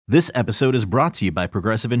This episode is brought to you by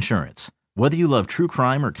Progressive Insurance. Whether you love true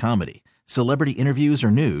crime or comedy, celebrity interviews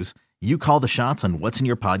or news, you call the shots on what's in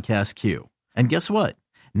your podcast queue. And guess what?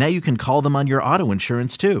 Now you can call them on your auto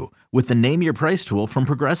insurance too with the Name Your Price tool from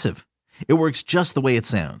Progressive. It works just the way it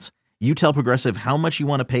sounds. You tell Progressive how much you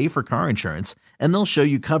want to pay for car insurance, and they'll show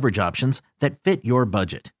you coverage options that fit your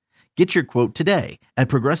budget. Get your quote today at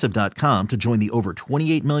Progressive.com to join the over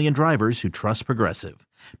 28 million drivers who trust Progressive.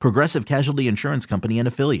 Progressive Casualty Insurance Company and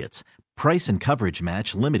Affiliates. Price and coverage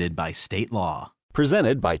match limited by state law.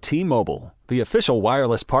 Presented by T-Mobile, the official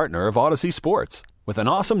wireless partner of Odyssey Sports. With an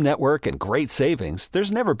awesome network and great savings,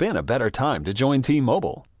 there's never been a better time to join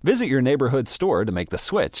T-Mobile. Visit your neighborhood store to make the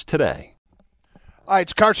switch today. All right,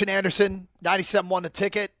 it's Carson Anderson, 97.1 The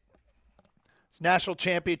Ticket. It's National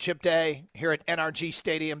Championship Day here at NRG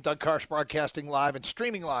Stadium. Doug Karsh broadcasting live and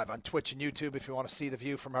streaming live on Twitch and YouTube if you want to see the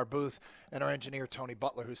view from our booth. And our engineer, Tony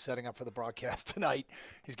Butler, who's setting up for the broadcast tonight.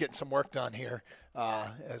 He's getting some work done here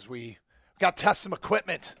as we got to test some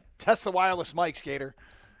equipment. Test the wireless mics, Gator.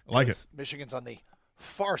 I like it. Michigan's on the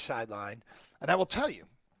far sideline. And I will tell you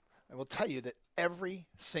that every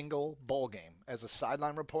single bowl game, as a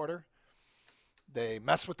sideline reporter, they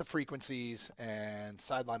mess with the frequencies, and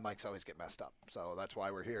sideline mics always get messed up. So that's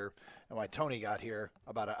why we're here, and why Tony got here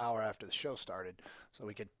about an hour after the show started, so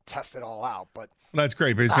we could test it all out. But that's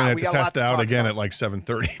great, but he's going to have to test it out again at like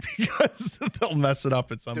 7:30 because they'll mess it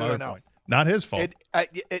up at some other point. Not his fault.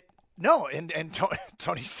 No, and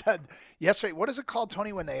Tony said yesterday, what is it called,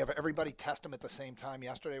 Tony, when they have everybody test them at the same time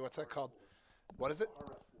yesterday? What's that called? What is it?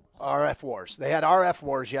 RF Wars. They had RF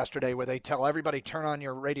Wars yesterday where they tell everybody turn on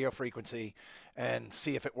your radio frequency and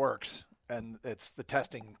see if it works. And it's the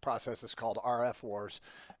testing process is called RF Wars.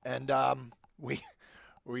 And we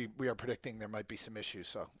are predicting there might be some issues.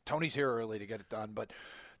 So Tony's here early to get it done. But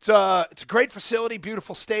it's a great facility,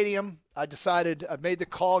 beautiful stadium. I've made the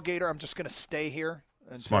call, Gator. I'm just going to stay here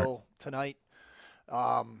until tonight.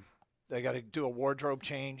 They got to do a wardrobe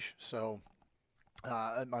change. So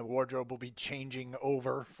my wardrobe will be changing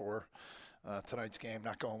over for tonight's game.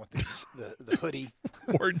 Not going with the hoodie.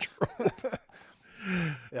 Wardrobe.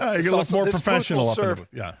 Yeah, you look more professional.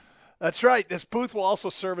 Yeah, that's right. This booth will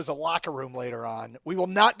also serve as a locker room later on. We will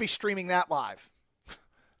not be streaming that live.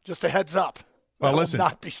 Just a heads up. Well, listen, will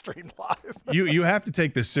not be streamed live. you have to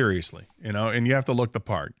take this seriously, and you have to look the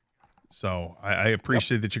part. So I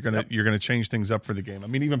appreciate that you're gonna change things up for the game. I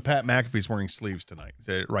mean, even Pat McAfee's wearing sleeves tonight,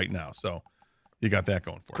 right now. So you got that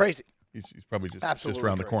going for crazy. He's probably just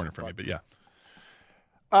around the corner from me, but yeah.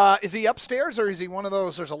 Is he upstairs or is he one of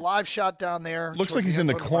those? There's a live shot down there. Looks like he's in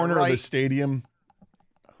the corner of the stadium.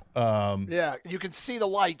 Yeah, you can see the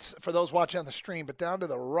lights for those watching on the stream, but down to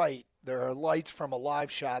the right, there are lights from a live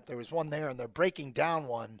shot. There was one there, and they're breaking down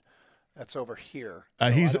one that's over here.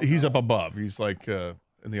 So he's up above. He's like in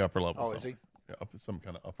the upper level. Oh, is he? Yeah, up some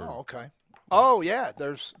kind of upper. Oh, okay. Oh, yeah.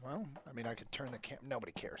 I could turn the camera.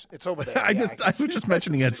 Nobody cares. It's over there. I was just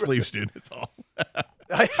mentioning he had sleeves, dude. It's all.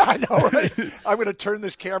 I know, right? I'm going to turn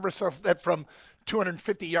this camera so that from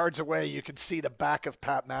 250 yards away you can see the back of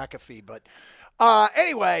Pat McAfee. But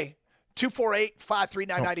anyway,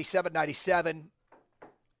 248-539-9797.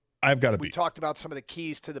 I've got to be. We talked about some of the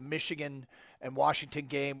keys to the Michigan and Washington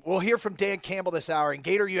game. We'll hear from Dan Campbell this hour. And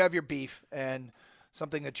Gator, you have your beef and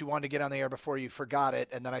something that you wanted to get on the air before you forgot it.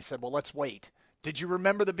 And then I said, well, let's wait. Did you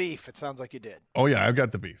remember the beef? It sounds like you did. Oh, yeah, I've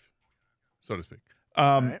got the beef, so to speak.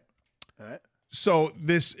 All right. So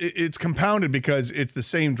it's compounded because it's the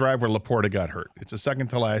same drive where Laporta got hurt. It's the second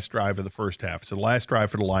to last drive of the first half. It's the last drive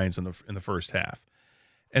for the Lions in the first half.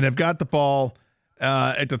 And they've got the ball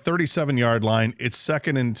at the 37-yard line. It's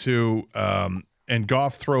 2nd and 2, and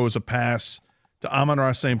Goff throws a pass to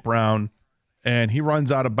Amon-Ra St. Brown, and he runs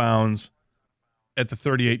out of bounds at the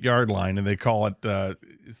 38-yard line, and they call it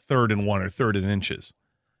 3rd and 1 or 3rd and inches.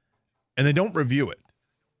 And they don't review it.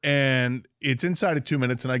 And it's inside of 2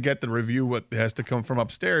 minutes, and I get the review what has to come from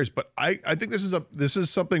upstairs. But I think this is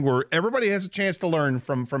something where everybody has a chance to learn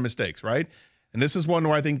from mistakes, right? And this is one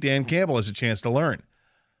where I think Dan Campbell has a chance to learn.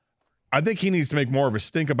 I think he needs to make more of a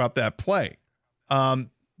stink about that play,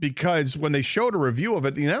 because when they showed a review of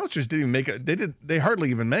it, the announcers didn't even make it. They hardly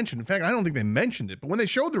even mentioned. In fact, I don't think they mentioned it. But when they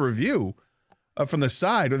showed the review from the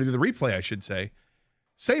side, or the replay, I should say,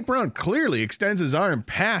 St. Brown clearly extends his arm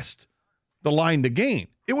past the line to gain.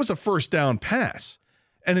 It was a first down pass.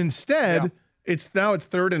 And instead, it's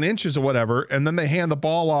 3rd and inches or whatever, and then they hand the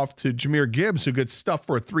ball off to Jahmyr Gibbs, who gets stuffed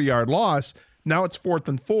for a 3-yard loss. Now it's 4th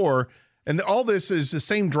and 4. And all this is the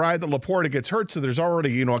same drive that Laporta gets hurt, so there's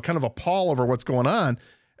already, a kind of a pall over what's going on.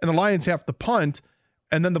 And the Lions have to punt,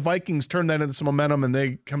 and then the Vikings turn that into some momentum, and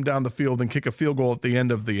they come down the field and kick a field goal at the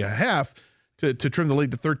end of the half to trim the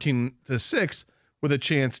lead to 13-6 with a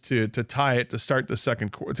chance to tie it to start the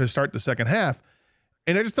second half.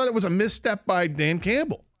 And I just thought it was a misstep by Dan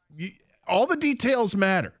Campbell. All the details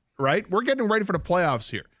matter, right? We're getting ready for the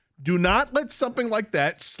playoffs here. Do not let something like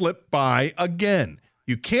that slip by again.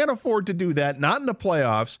 You can't afford to do that, not in the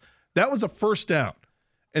playoffs. That was a first down.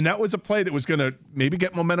 And that was a play that was going to maybe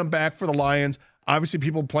get momentum back for the Lions. Obviously,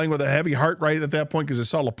 people playing with a heavy heart rate at that point because they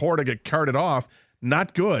saw Laporta get carted off.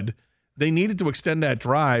 Not good. They needed to extend that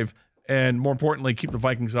drive and, more importantly, keep the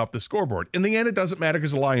Vikings off the scoreboard. In the end, it doesn't matter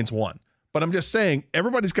because the Lions won. But I'm just saying,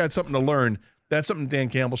 everybody's got something to learn. That's something Dan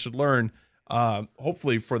Campbell should learn,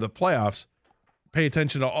 hopefully, for the playoffs. Pay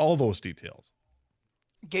attention to all those details.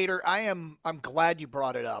 Gator, I'm glad you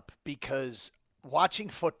brought it up because watching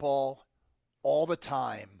football all the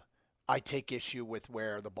time, I take issue with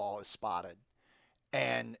where the ball is spotted.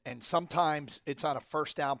 And sometimes it's on a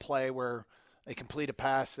first down play where they complete a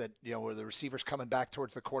pass that, where the receiver's coming back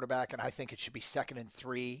towards the quarterback, and I think it should be 2nd and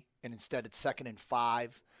 3, and instead it's 2nd and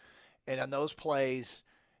 5. And on those plays,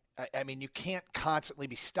 I mean, you can't constantly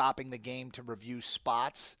be stopping the game to review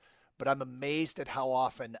spots, but I'm amazed at how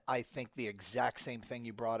often I think the exact same thing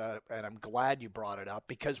you brought up, and I'm glad you brought it up,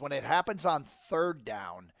 because when it happens on 3rd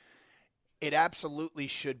down, it absolutely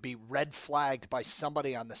should be red flagged by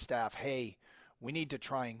somebody on the staff. Hey, we need to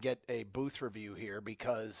try and get a booth review here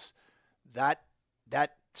because that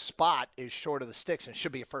spot is short of the sticks and it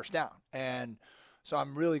should be a first down. And so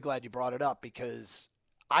I'm really glad you brought it up because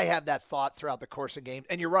I have that thought throughout the course of games.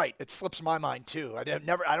 And you're right, it slips my mind too. I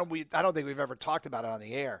don't think we've ever talked about it on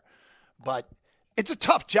the air, but it's a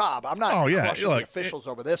tough job. I'm not crushing the officials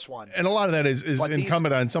over this one. And a lot of that is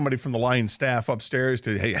incumbent on somebody from the Lions staff upstairs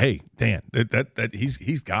to, hey, Dan, that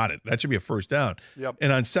he's got it. That should be a first down. Yep.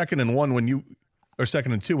 And on 2nd and 1 or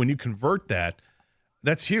 2nd and 2, when you convert that,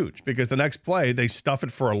 that's huge because the next play they stuff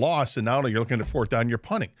it for a loss, and now you're looking at 4th down, you're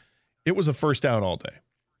punting. It was a first down all day.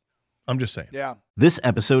 I'm just saying. Yeah. This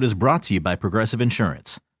episode is brought to you by Progressive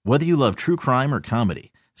Insurance. Whether you love true crime or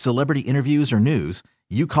comedy, celebrity interviews or news,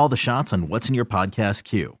 you call the shots on what's in your podcast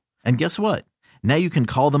queue. And guess what? Now you can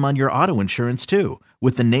call them on your auto insurance too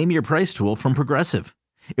with the Name Your Price tool from Progressive.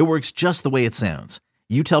 It works just the way it sounds.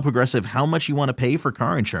 You tell Progressive how much you want to pay for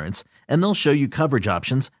car insurance, and they'll show you coverage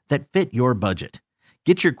options that fit your budget.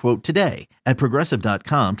 Get your quote today at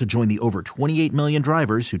Progressive.com to join the over 28 million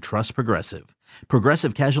drivers who trust Progressive.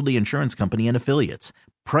 Progressive Casualty Insurance Company and Affiliates.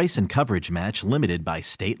 Price and coverage match limited by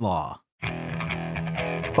state law.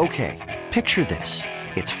 Okay, picture this.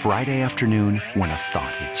 It's Friday afternoon when a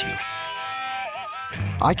thought hits you.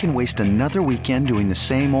 I can waste another weekend doing the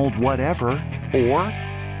same old whatever, or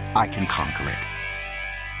I can conquer it.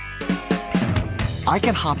 I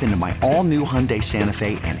can hop into my all-new Hyundai Santa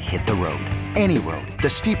Fe and hit the road. Any road.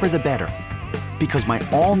 The steeper, the better. Because my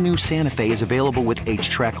all-new Santa Fe is available with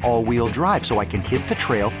H-Track all-wheel drive, so I can hit the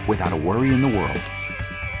trail without a worry in the world.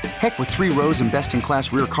 Heck, with 3 rows and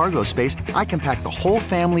best-in-class rear cargo space, I can pack the whole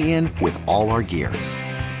family in with all our gear.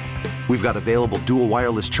 We've got available dual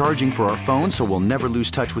wireless charging for our phones, so we'll never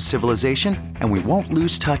lose touch with civilization, and we won't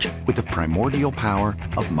lose touch with the primordial power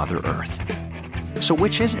of Mother Earth. So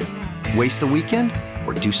which is it? Waste the weekend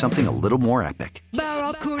or do something a little more epic?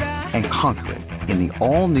 And conquer it in the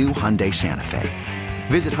all-new Hyundai Santa Fe.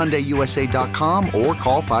 Visit HyundaiUSA.com or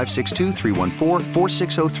call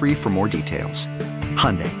 562-314-4603 for more details.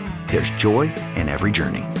 Hyundai, there's joy in every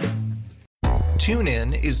journey.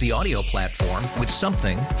 TuneIn is the audio platform with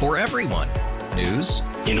something for everyone. News.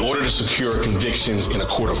 In order to secure convictions in a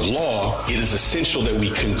court of law, it is essential that we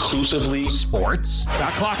conclusively. Sports.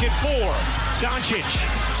 Got clock at 4.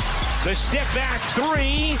 Doncic. The step back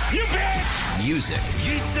 3. You bet. Music.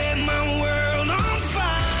 You set my world on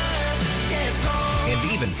fire. Yes, and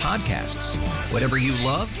even podcasts. Whatever you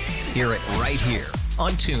love, hear it right here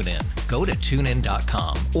on TuneIn. Go to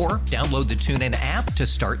TuneIn.com or download the TuneIn app to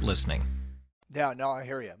start listening. Yeah, no, I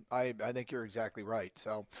hear you. I think you're exactly right.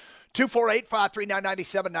 So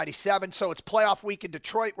 248-539-9797. So it's playoff week in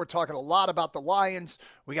Detroit. We're talking a lot about the Lions.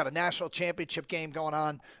 We got a national championship game going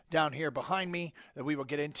on down here behind me that we will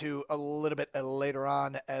get into a little bit later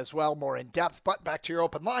on as well, more in depth. But back to your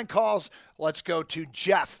open line calls. Let's go to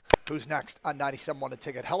Jeff, who's next on 97.1 A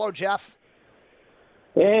Ticket. Hello, Jeff.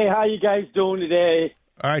 Hey, how you guys doing today?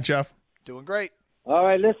 All right, Jeff. Doing great. All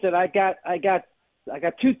right, listen, I got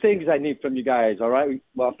 2 things I need from you guys, all right?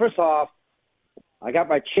 Well, first off, I got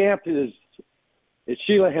my champ is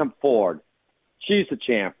Sheila Hemp Ford. She's the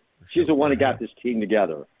champ. She's the one that got this team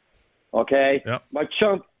together, okay? Yep. My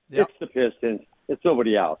chump, it's the Pistons. It's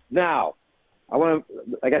nobody else. Now, I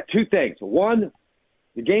got 2 things. One,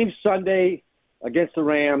 the game Sunday against the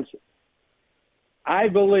Rams, I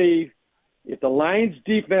believe if the Lions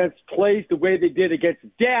defense plays the way they did against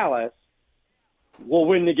Dallas, we'll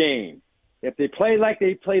win the game. If they play like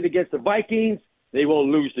they played against the Vikings, they will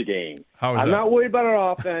lose the game. How is I'm that? not worried about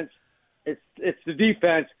our offense. It's the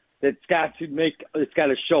defense that's got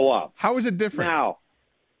to show up. How is it different? Now,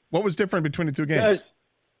 what was different between the two games?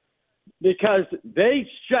 Because they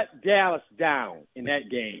shut Dallas down in that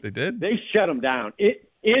game. They did? They shut them down.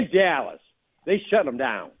 In Dallas, they shut them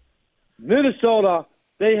down. Minnesota,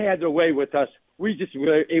 they had their way with us. We just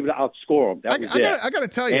were able to outscore them. I got to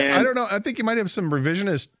tell you, I don't know. I think you might have some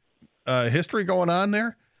revisionist history going on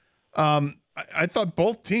there. I thought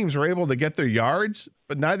both teams were able to get their yards,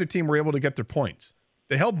 but neither team were able to get their points.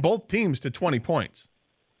 They held both teams to 20 points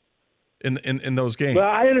in those games. Well,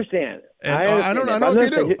 I understand. And I don't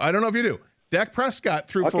know if you do. Dak Prescott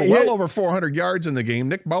threw for well over 400 yards in the game.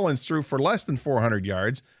 Nick Mullins threw for less than 400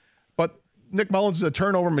 yards. But Nick Mullins is a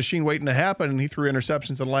turnover machine waiting to happen, and he threw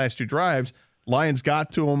interceptions in the last two drives. Lions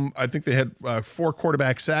got to him. I think they had 4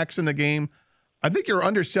 quarterback sacks in the game. I think you're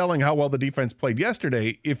underselling how well the defense played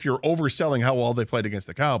yesterday if you're overselling how well they played against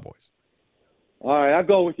the Cowboys. All right, I'll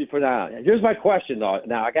go with you for that. Here's my question, though.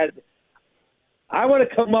 Now, I want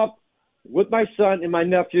to come up with my son and my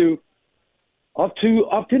nephew up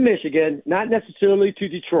to Michigan, not necessarily to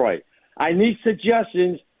Detroit. I need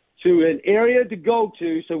suggestions to an area to go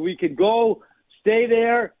to so we can go, stay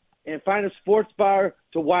there, and find a sports bar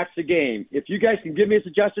to watch the game. If you guys can give me a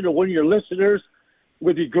suggestion or one of your listeners,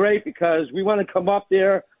 would be great, because we want to come up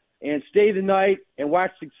there and stay the night and watch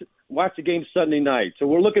the game Sunday night. So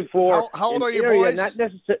we're looking for how old are your area, boys? not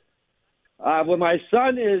necessarily. Well, my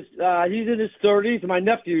son is he's in his 30s, and my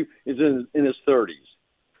nephew is in his 30s.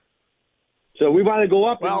 So we want to go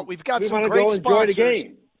up. Well, we've got some great sponsors. Enjoy the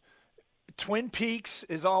game. Twin Peaks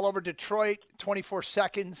is all over Detroit. 24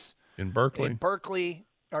 Seconds in Berkeley. In Berkeley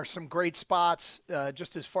are some great spots.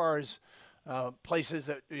 Just as far as places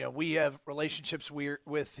that we have relationships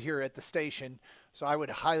with here at the station. So I would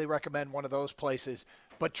highly recommend one of those places.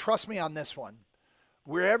 But trust me on this one.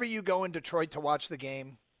 Wherever you go in Detroit to watch the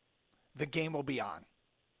game will be on.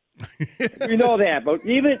 We know that, but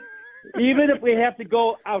even if we have to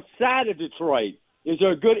go outside of Detroit, is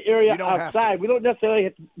there a good area outside? We don't necessarily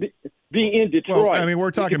have to be in Detroit. Well, I mean,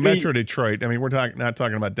 we're talking Metro Detroit. I mean, we're not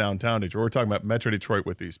talking about downtown Detroit. We're talking about Metro Detroit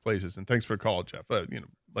with these places. And thanks for the call, Jeff.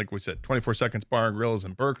 Like we said, 24 Seconds Bar and Grill is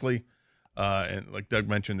in Berkeley. And like Doug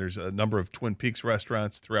mentioned, there's a number of Twin Peaks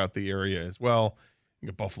restaurants throughout the area as well. You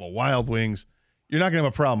got Buffalo Wild Wings. You're not going to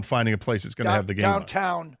have a problem finding a place that's going to have the game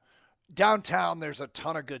Downtown, there's a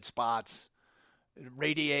ton of good spots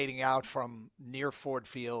radiating out from near Ford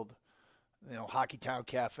Field. Hockey Town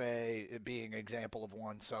Cafe being an example of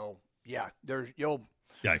one. So, yeah, if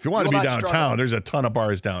you want to be downtown, there's a ton of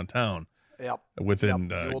bars downtown. Yep.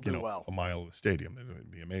 Within a mile of the stadium. It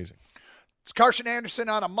would be amazing. It's Carson Anderson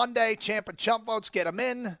on a Monday. Champ and Chump votes. Get them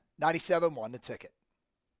in. 97.1 The Ticket.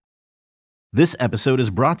 This episode is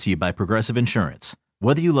brought to you by Progressive Insurance.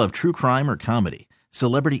 Whether you love true crime or comedy,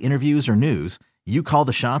 celebrity interviews or news, you call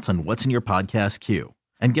the shots on what's in your podcast queue.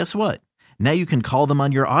 And guess what? Now you can call them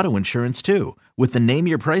on your auto insurance too with the Name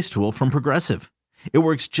Your Price tool from Progressive. It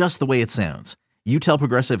works just the way it sounds. You tell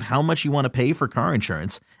Progressive how much you want to pay for car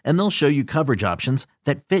insurance, and they'll show you coverage options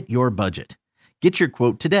that fit your budget. Get your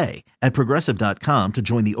quote today at Progressive.com to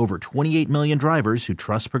join the over 28 million drivers who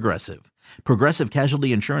trust Progressive. Progressive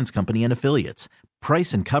Casualty Insurance Company and Affiliates.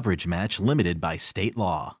 Price and coverage match limited by state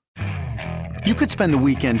law. You could spend the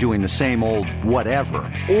weekend doing the same old whatever,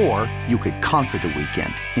 or you could conquer the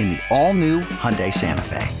weekend in the all-new Hyundai Santa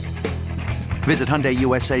Fe. Visit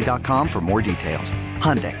HyundaiUSA.com for more details.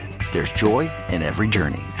 Hyundai, there's joy in every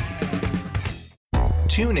journey.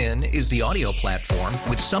 TuneIn is the audio platform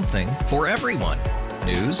with something for everyone.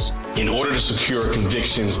 News. In order to secure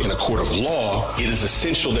convictions in a court of law, it is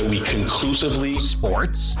essential that we conclusively.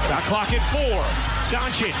 Sports. Got clock at 4.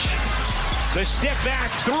 Doncic. The step back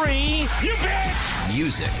 3. You bet.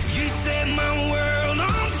 Music. You set my world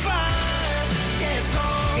on fire. Yes,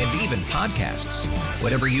 and even podcasts.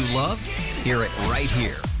 Whatever you love, hear it right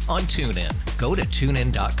here on TuneIn. Go to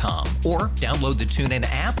TuneIn.com or download the TuneIn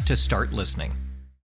app to start listening.